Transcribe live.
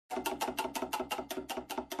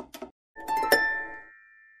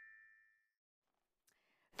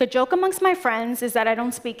The joke amongst my friends is that I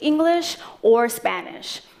don't speak English or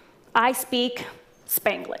Spanish. I speak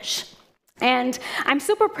Spanglish. And I'm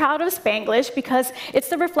super proud of Spanglish because it's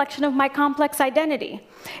the reflection of my complex identity.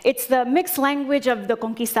 It's the mixed language of the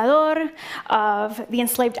conquistador, of the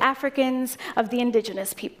enslaved Africans, of the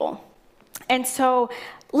indigenous people. And so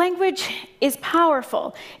language is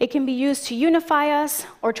powerful. It can be used to unify us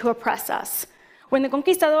or to oppress us. When the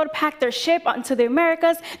conquistador packed their ship onto the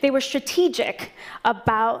Americas, they were strategic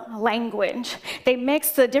about language. They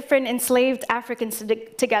mixed the different enslaved Africans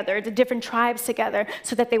together, the different tribes together,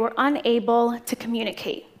 so that they were unable to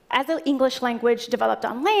communicate. As the English language developed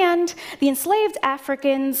on land, the enslaved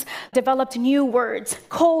Africans developed new words,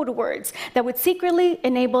 code words, that would secretly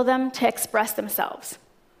enable them to express themselves.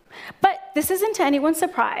 But this isn't to anyone's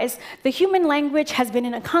surprise. The human language has been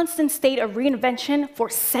in a constant state of reinvention for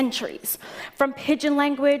centuries, from pidgin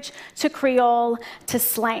language to Creole to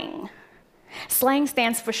slang. Slang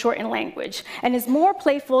stands for shortened language and is more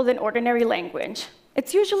playful than ordinary language.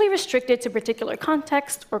 It's usually restricted to a particular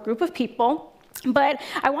context or group of people, but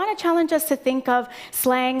I want to challenge us to think of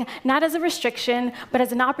slang not as a restriction, but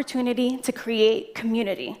as an opportunity to create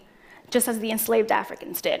community, just as the enslaved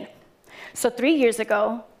Africans did. So 3 years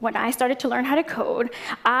ago, when I started to learn how to code,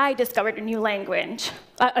 I discovered a new language,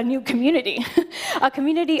 a new community, a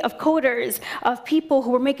community of coders, of people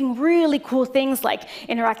who were making really cool things like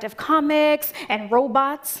interactive comics and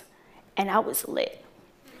robots, and I was lit.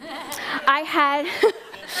 I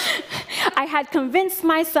had convinced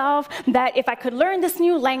myself that if I could learn this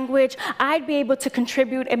new language, I'd be able to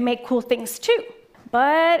contribute and make cool things too.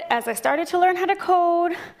 But as I started to learn how to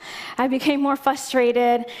code, I became more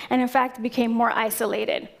frustrated and in fact became more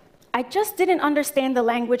isolated. I just didn't understand the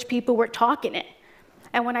language people were talking in.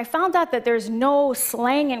 And when I found out that there's no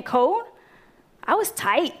slang in code, I was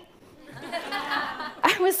tight.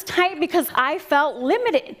 I was tight because I felt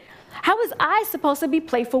limited. How was I supposed to be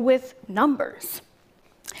playful with numbers?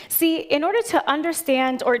 See, in order to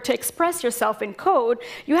understand or to express yourself in code,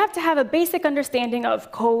 you have to have a basic understanding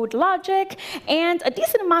of code logic and a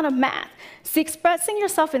decent amount of math. See, expressing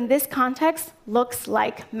yourself in this context looks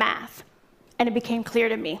like math. And it became clear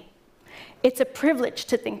to me. It's a privilege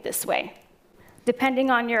to think this way. Depending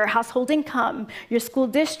on your household income, your school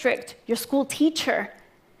district, your school teacher,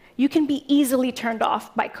 you can be easily turned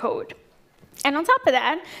off by code. And on top of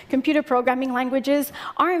that, computer programming languages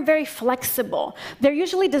aren't very flexible. They're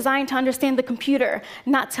usually designed to understand the computer,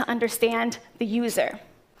 not to understand the user.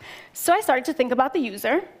 So I started to think about the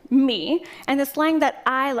user, me, and the slang that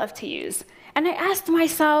I love to use. And I asked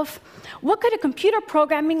myself, what could a computer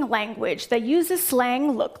programming language that uses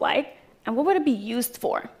slang look like, and what would it be used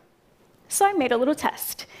for? So I made a little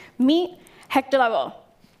test. Meet Hector Lavoe.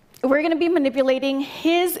 We're going to be manipulating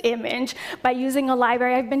his image by using a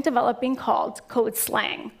library I've been developing called Code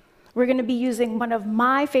Slang. We're going to be using one of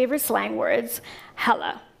my favorite slang words,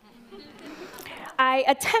 hella. I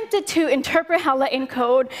attempted to interpret hella in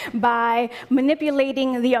code by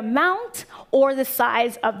manipulating the amount or the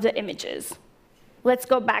size of the images. Let's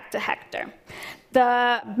go back to Hector.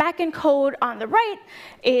 The backend code on the right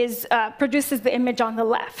produces the image on the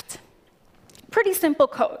left. Pretty simple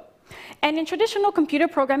code. And in traditional computer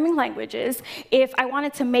programming languages, if I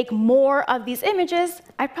wanted to make more of these images,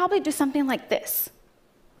 I'd probably do something like this,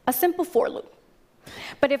 a simple for loop.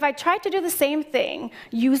 But if I tried to do the same thing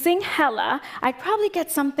using hella, I'd probably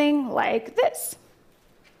get something like this.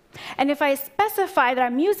 And if I specify that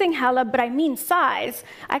I'm using hella, but I mean size,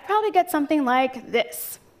 I'd probably get something like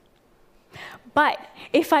this. But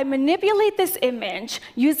if I manipulate this image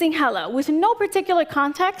using hella with no particular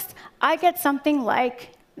context, I get something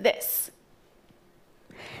like this.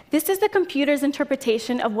 This is the computer's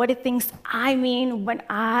interpretation of what it thinks I mean when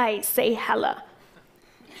I say hella.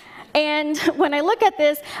 And when I look at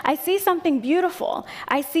this, I see something beautiful.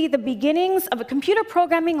 I see the beginnings of a computer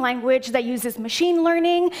programming language that uses machine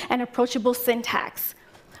learning and approachable syntax.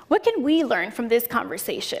 What can we learn from this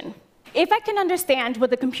conversation? If I can understand what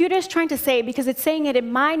the computer is trying to say because it's saying it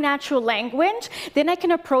in my natural language, then I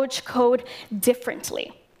can approach code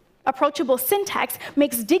differently. Approachable syntax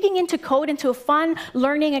makes digging into code into a fun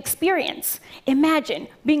learning experience. Imagine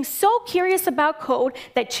being so curious about code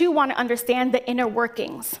that you want to understand the inner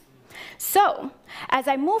workings. So, as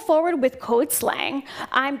I move forward with code slang,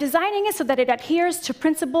 I'm designing it so that it adheres to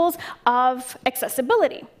principles of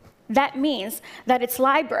accessibility. That means that its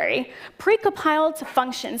library, precompiled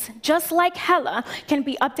functions, just like hella, can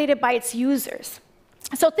be updated by its users.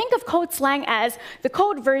 So think of code slang as the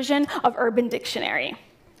code version of Urban Dictionary.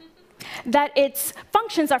 that its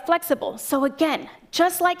functions are flexible. So again,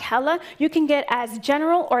 just like Hella, you can get as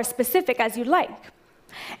general or specific as you like.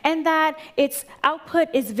 And that its output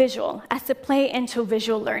is visual, as to play into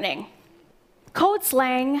visual learning. Code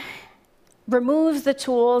Slang removes the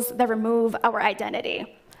tools that remove our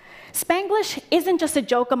identity. Spanglish isn't just a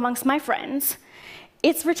joke amongst my friends.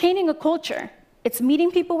 It's retaining a culture. It's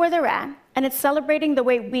meeting people where they're at, and it's celebrating the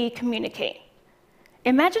way we communicate.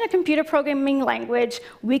 Imagine a computer programming language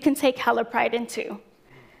we can take hella pride into.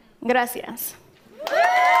 Gracias.